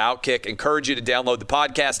 This is Outkick. Encourage you to download the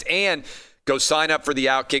podcast and go sign up for the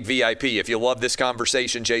Outkick VIP. If you love this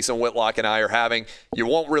conversation Jason Whitlock and I are having, you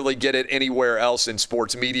won't really get it anywhere else in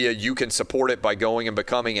sports media. You can support it by going and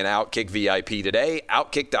becoming an Outkick VIP today.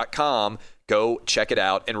 Outkick.com. Go check it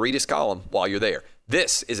out and read his column while you're there.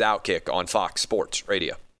 This is Outkick on Fox Sports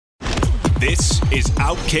Radio. This is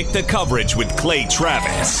Outkick the Coverage with Clay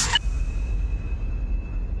Travis.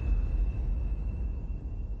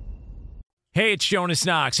 Hey, it's Jonas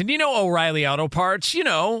Knox, and you know O'Reilly Auto Parts. You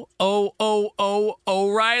know,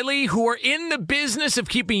 O'Reilly, who are in the business of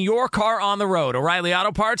keeping your car on the road. O'Reilly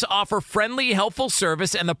Auto Parts offer friendly, helpful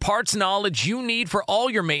service and the parts knowledge you need for all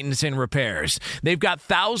your maintenance and repairs. They've got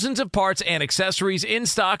thousands of parts and accessories in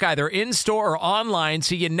stock, either in-store or online,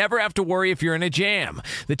 so you never have to worry if you're in a jam.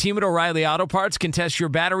 The team at O'Reilly Auto Parts can test your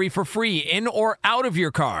battery for free in or out of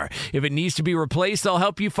your car. If it needs to be replaced, they'll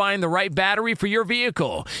help you find the right battery for your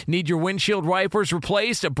vehicle. Need your windshield wipers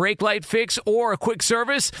replaced, a brake light fix, or a quick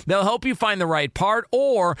service? They'll help you find the right part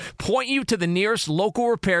or point you to the nearest local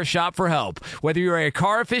repair shop for help. Whether you're a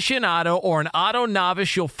car aficionado or an auto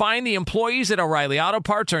novice, you'll find the employees at O'Reilly Auto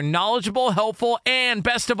Parts are knowledgeable, helpful, and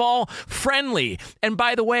best of all, friendly. And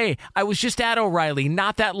by the way, I was just at O'Reilly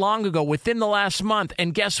not that long ago, within the last month,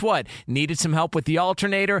 and guess what? Needed some help with the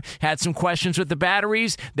alternator, had some questions with the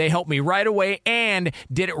batteries. They helped me right away and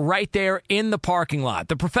did it right there in the parking lot.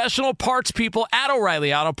 The professional parts people at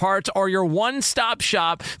O'Reilly Auto Parts are your one-stop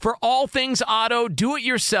shop for all things auto,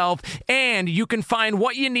 do-it-yourself, and you can find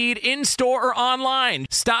what you need in-store or online.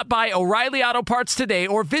 Stop by O'Reilly Auto Parts today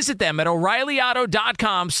or visit them at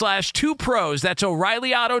O'ReillyAuto.com/2pros. That's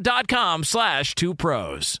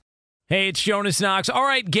O'ReillyAuto.com/2pros. Hey, it's Jonas Knox. All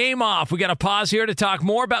right, game off. We got to pause here to talk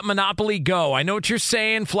more about Monopoly Go. I know what you're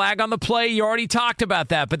saying. Flag on the play. You already talked about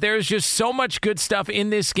that, but there's just so much good stuff in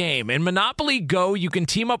this game. In Monopoly Go, you can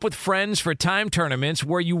team up with friends for time tournaments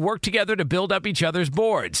where you work together to build up each other's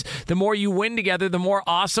boards. The more you win together, the more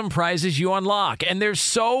awesome prizes you unlock. And there's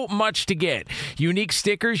so much to get. Unique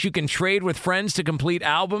stickers you can trade with friends to complete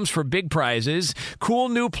albums for big prizes. Cool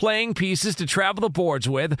new playing pieces to travel the boards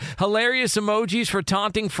with. Hilarious emojis for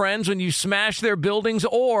taunting friends when you smash their buildings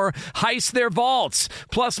or heist their vaults.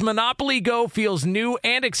 Plus, Monopoly Go feels new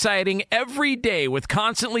and exciting every day with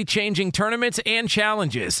constantly changing tournaments and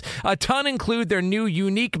challenges. A ton include their new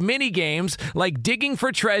unique mini games like digging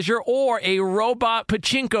for treasure or a robot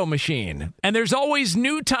pachinko machine. And there's always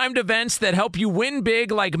new timed events that help you win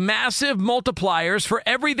big, like massive multipliers for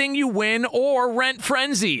everything you win or rent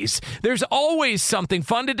frenzies. There's always something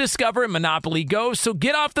fun to discover in Monopoly Go, so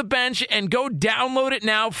get off the bench and go download it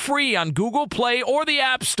now free on Google Play or the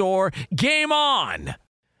App Store. Game on!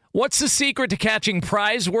 What's the secret to catching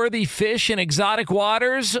prize-worthy fish in exotic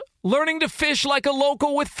waters? Learning to fish like a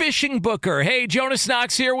local with Fishing Booker. Hey, Jonas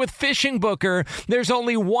Knox here with Fishing Booker. There's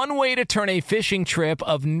only one way to turn a fishing trip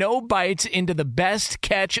of no bites into the best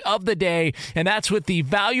catch of the day, and that's with the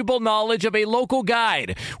valuable knowledge of a local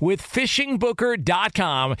guide. With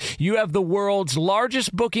FishingBooker.com, you have the world's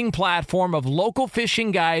largest booking platform of local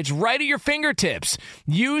fishing guides right at your fingertips.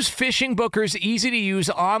 Use Fishing Booker's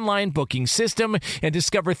easy-to-use online booking system and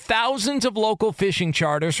discover thousands of local fishing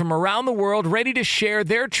charters from around the world ready to share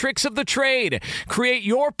their tricks of the trade. Create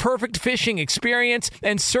your perfect fishing experience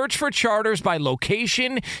and search for charters by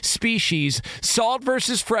location, species, salt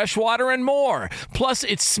versus freshwater, and more. Plus,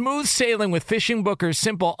 it's smooth sailing with Fishing Booker's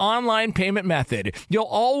simple online payment method. You'll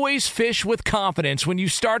always fish with confidence when you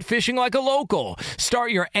start fishing like a local.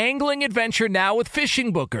 Start your angling adventure now with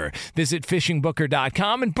Fishing Booker. Visit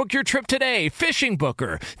FishingBooker.com and book your trip today. Fishing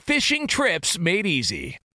Booker. Fishing trips made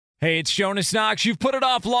easy. Hey, it's Jonas Knox. You've put it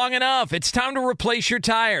off long enough. It's time to replace your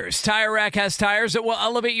tires. Tire Rack has tires that will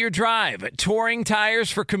elevate your drive. Touring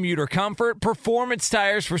tires for commuter comfort, performance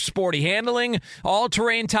tires for sporty handling,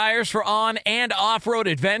 all-terrain tires for on- and off-road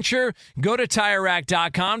adventure. Go to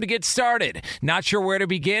TireRack.com to get started. Not sure where to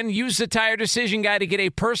begin? Use the Tire Decision Guide to get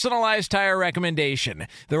a personalized tire recommendation.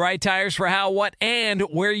 The right tires for how, what, and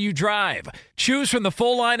where you drive. Choose from the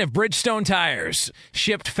full line of Bridgestone tires.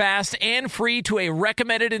 Shipped fast and free to a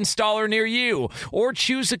recommended installer installer near you, or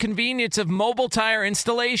choose the convenience of mobile tire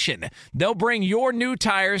installation. They'll bring your new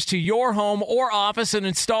tires to your home or office and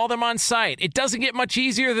install them on site. It doesn't get much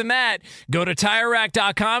easier than that. Go to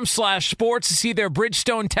TireRack.com/sports to see their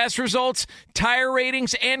Bridgestone test results, tire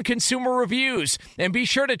ratings, and consumer reviews. And be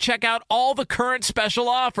sure to check out all the current special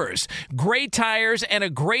offers. Great tires and a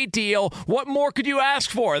great deal. What more could you ask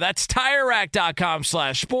for? That's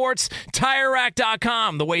TireRack.com/sports.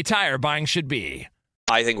 TireRack.com, the way tire buying should be.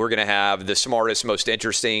 I think we're going to have the smartest, most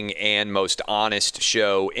interesting, and most honest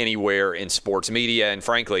show anywhere in sports media, and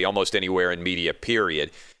frankly, almost anywhere in media,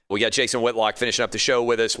 period. We got Jason Whitlock finishing up the show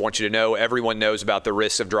with us. Want you to know, everyone knows about the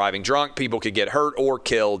risks of driving drunk. People could get hurt or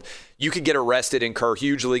killed. You could get arrested, incur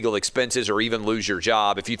huge legal expenses, or even lose your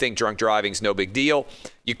job. If you think drunk driving's no big deal,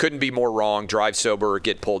 you couldn't be more wrong. Drive sober or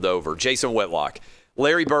get pulled over. Jason Whitlock.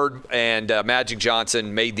 Larry Bird and Magic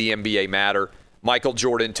Johnson made the NBA matter. Michael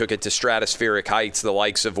Jordan took it to stratospheric heights, the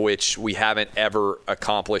likes of which we haven't ever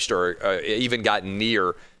accomplished or even gotten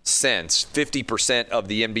near since. 50% of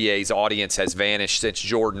the NBA's audience has vanished since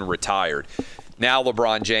Jordan retired. Now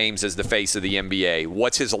LeBron James is the face of the NBA.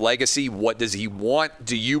 What's his legacy? What does he want?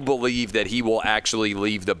 Do you believe that he will actually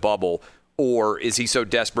leave the bubble? Or is he so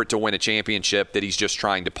desperate to win a championship that he's just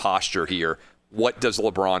trying to posture here? What does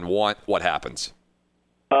LeBron want? What happens?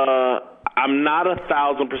 I'm not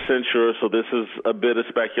 1,000% sure, so this is a bit of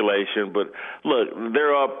speculation. But look,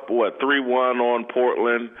 they're up, 3-1 on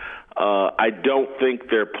Portland. I don't think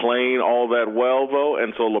they're playing all that well, though,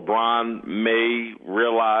 and so LeBron may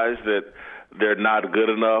realize that they're not good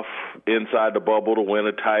enough inside the bubble to win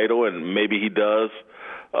a title, and maybe he does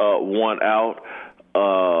want out.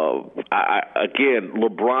 Again,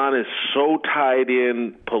 LeBron is so tied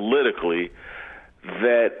in politically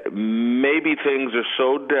that maybe things are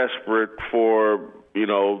so desperate for,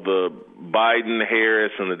 the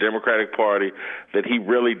Biden-Harris and the Democratic Party that he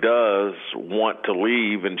really does want to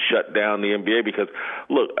leave and shut down the NBA because,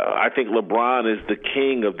 look, I think LeBron is the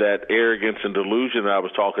king of that arrogance and delusion that I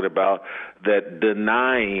was talking about, that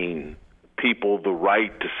denying people the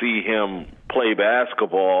right to see him play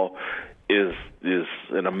basketball is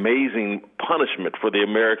an amazing punishment for the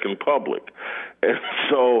American public. And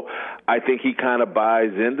so I think he kind of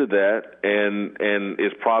buys into that and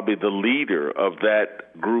is probably the leader of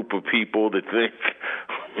that group of people that think,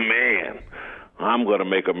 man, I'm going to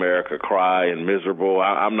make America cry and miserable.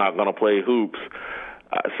 I'm not going to play hoops.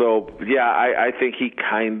 I think he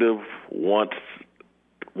kind of wants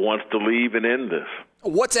to leave and end this.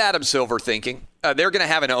 What's Adam Silver thinking? They're going to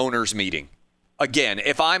have an owners meeting. Again,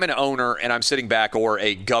 if I'm an owner and I'm sitting back, or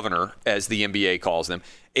a governor, as the NBA calls them,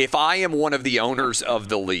 if I am one of the owners of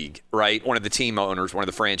the league, right, one of the team owners, one of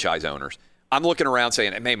the franchise owners, I'm looking around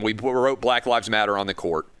saying, man, we wrote Black Lives Matter on the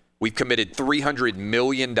court. We've committed $300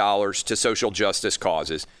 million to social justice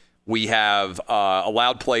causes. We have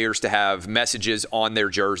allowed players to have messages on their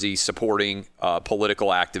jerseys supporting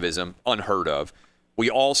political activism, unheard of. We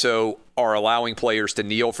also are allowing players to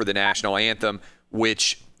kneel for the national anthem,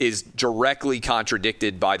 which is directly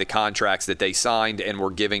contradicted by the contracts that they signed, and we're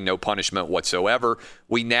giving no punishment whatsoever.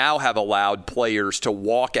 We now have allowed players to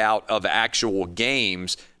walk out of actual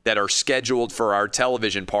games that are scheduled for our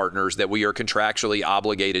television partners that we are contractually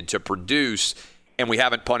obligated to produce, and we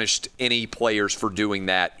haven't punished any players for doing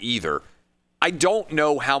that either. I don't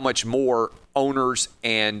know how much more owners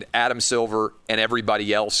and Adam Silver and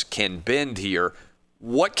everybody else can bend here.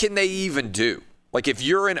 What can they even do? Like, if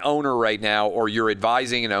you're an owner right now, or you're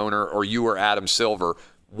advising an owner, or you are Adam Silver,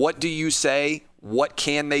 what do you say? What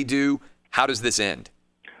can they do? How does this end?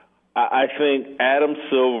 I think Adam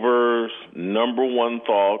Silver's number one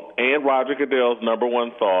thought, and Roger Goodell's number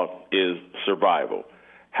one thought, is survival.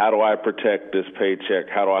 How do I protect this paycheck?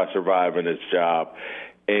 How do I survive in this job?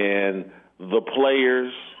 And the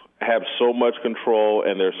players have so much control,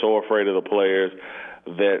 and they're so afraid of the players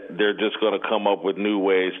that they're just going to come up with new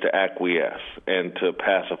ways to acquiesce and to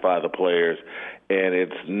pacify the players. And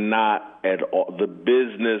it's not at all, the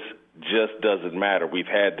business just doesn't matter. We've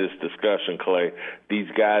had this discussion, Clay. These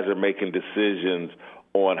guys are making decisions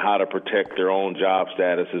on how to protect their own job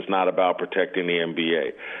status. It's not about protecting the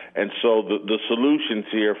NBA. And so the solutions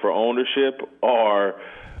here for ownership are,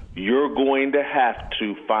 you're going to have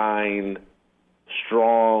to find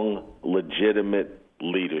strong, legitimate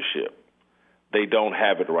leadership. They don't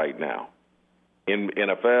have it right now. In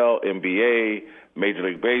NFL, NBA, Major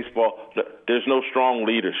League Baseball, there's no strong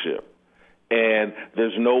leadership. And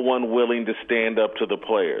there's no one willing to stand up to the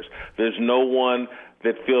players. There's no one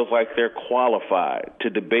that feels like they're qualified to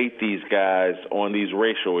debate these guys on these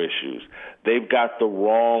racial issues. They've got the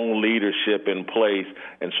wrong leadership in place,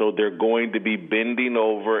 and so they're going to be bending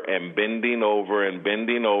over and bending over and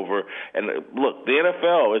bending over. And look, the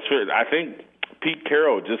NFL, I think Pete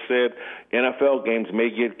Carroll just said NFL games may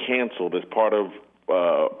get canceled as part of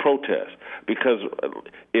protest, because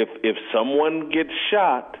if someone gets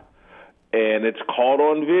shot and it's caught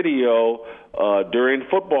on video during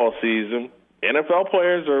football season, NFL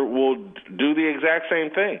players will do the exact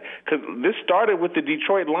same thing, because this started with the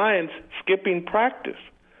Detroit Lions skipping practice.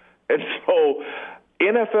 And so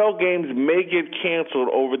NFL games may get canceled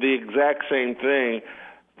over the exact same thing.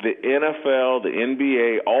 The NFL, the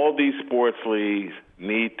NBA, all these sports leagues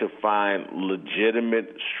need to find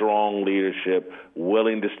legitimate, strong leadership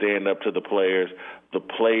willing to stand up to the players. The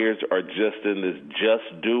players are just in this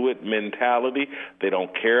just do it mentality. They don't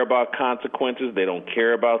care about consequences. They don't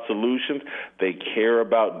care about solutions. They care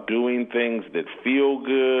about doing things that feel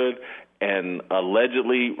good and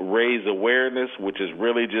allegedly raise awareness, which is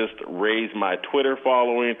really just raise my Twitter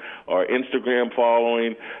following or Instagram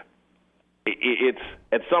following. It's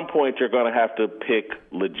at some point you're going to have to pick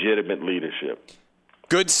legitimate leadership.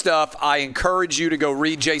 Good stuff. I encourage you to go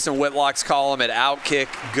read Jason Whitlock's column at Outkick.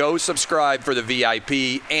 Go subscribe for the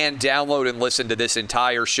VIP and download and listen to this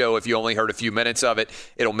entire show if you only heard a few minutes of it.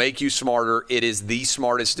 It'll make you smarter. It is the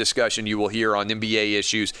smartest discussion you will hear on NBA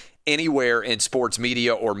issues anywhere in sports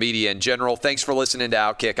media or media in general. Thanks for listening to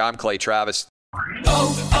Outkick. I'm Clay Travis.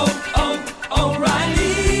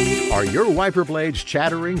 O'Reilly. Are your wiper blades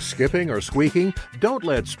chattering, skipping, or squeaking? Don't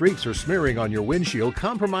let streaks or smearing on your windshield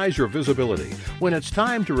compromise your visibility. When it's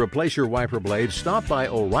time to replace your wiper blades, stop by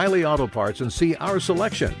O'Reilly Auto Parts and see our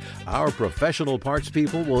selection. Our professional parts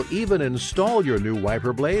people will even install your new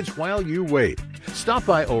wiper blades while you wait. Stop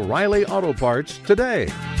by O'Reilly Auto Parts today.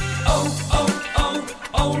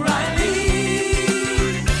 O'Reilly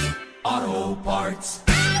Auto Parts.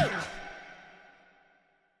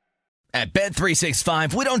 At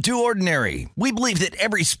Bet365, we don't do ordinary. We believe that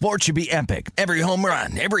every sport should be epic. Every home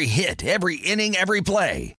run, every hit, every inning, every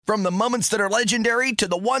play. From the moments that are legendary to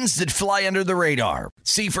the ones that fly under the radar.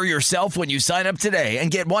 See for yourself when you sign up today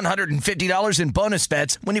and get $150 in bonus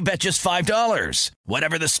bets when you bet just $5.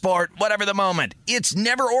 Whatever the sport, whatever the moment, it's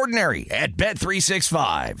never ordinary at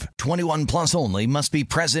Bet365. 21 plus only. Must be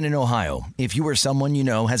present in Ohio. If you or someone you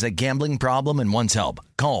know has a gambling problem and wants help,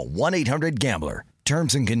 call 1-800-GAMBLER.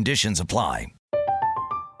 Terms and conditions apply.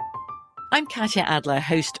 I'm Katya Adler,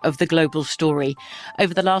 host of The Global Story.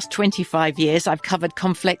 Over the last 25 years, I've covered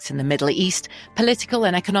conflicts in the Middle East, political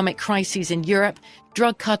and economic crises in Europe,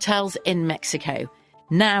 drug cartels in Mexico.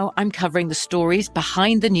 Now I'm covering the stories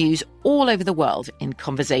behind the news all over the world in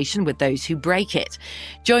conversation with those who break it.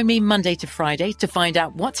 Join me Monday to Friday to find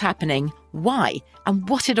out what's happening, why, and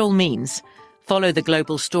what it all means. Follow The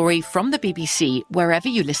Global Story from the BBC wherever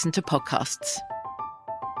you listen to podcasts.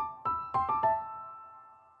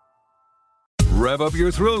 Rev up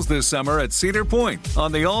your thrills this summer at Cedar Point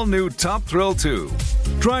on the all-new Top Thrill 2.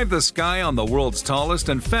 Drive the sky on the world's tallest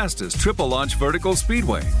and fastest triple-launch vertical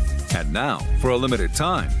speedway. And now, for a limited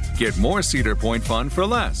time, get more Cedar Point fun for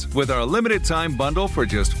less with our limited-time bundle for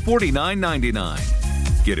just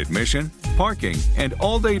 $49.99. Get admission, parking, and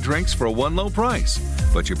all-day drinks for one low price.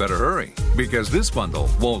 But you better hurry, because this bundle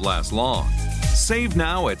won't last long. Save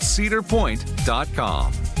now at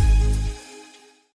cedarpoint.com.